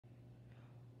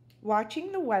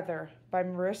Watching the Weather by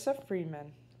Marissa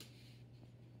Freeman.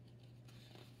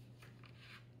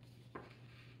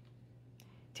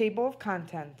 Table of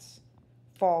Contents.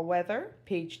 Fall weather,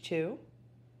 page 2.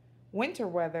 Winter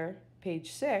weather,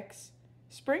 page 6.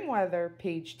 Spring weather,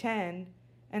 page 10.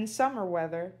 And summer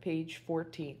weather, page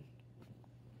 14.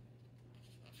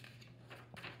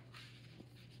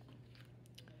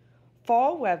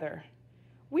 Fall weather.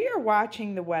 We are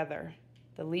watching the weather.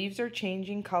 The leaves are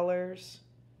changing colors.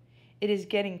 It is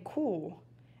getting cool,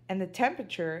 and the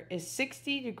temperature is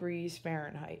 60 degrees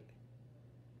Fahrenheit.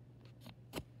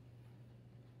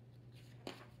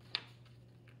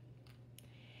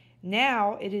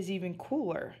 Now it is even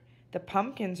cooler. The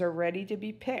pumpkins are ready to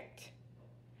be picked.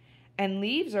 And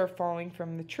leaves are falling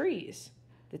from the trees.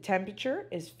 The temperature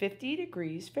is 50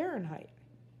 degrees Fahrenheit.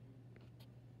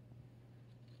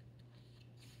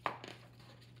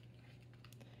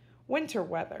 Winter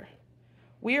weather.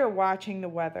 We are watching the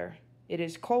weather. It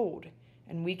is cold,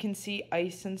 and we can see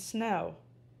ice and snow.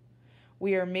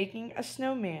 We are making a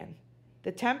snowman.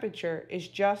 The temperature is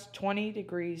just 20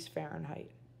 degrees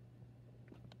Fahrenheit.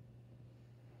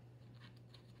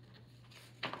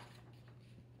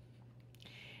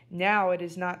 Now it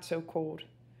is not so cold.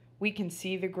 We can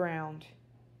see the ground.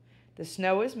 The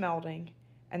snow is melting,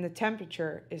 and the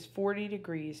temperature is 40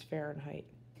 degrees Fahrenheit.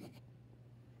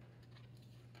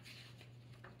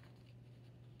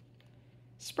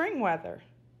 Spring weather.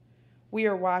 We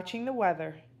are watching the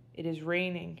weather. It is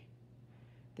raining.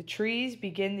 The trees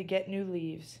begin to get new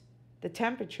leaves. The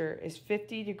temperature is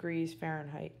 50 degrees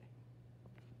Fahrenheit.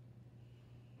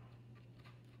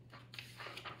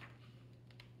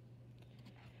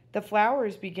 The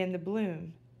flowers begin to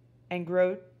bloom and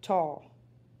grow tall.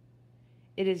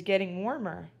 It is getting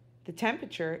warmer. The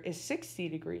temperature is 60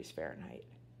 degrees Fahrenheit.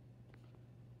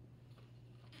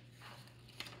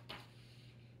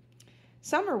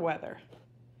 Summer weather.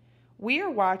 We are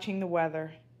watching the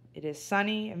weather. It is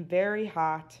sunny and very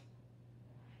hot.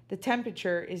 The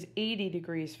temperature is 80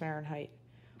 degrees Fahrenheit.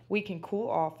 We can cool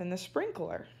off in the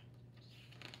sprinkler.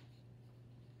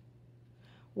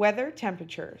 Weather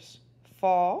temperatures.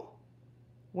 Fall,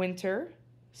 winter,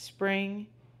 spring,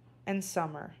 and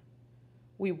summer.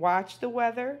 We watch the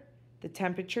weather. The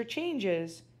temperature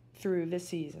changes through the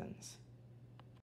seasons.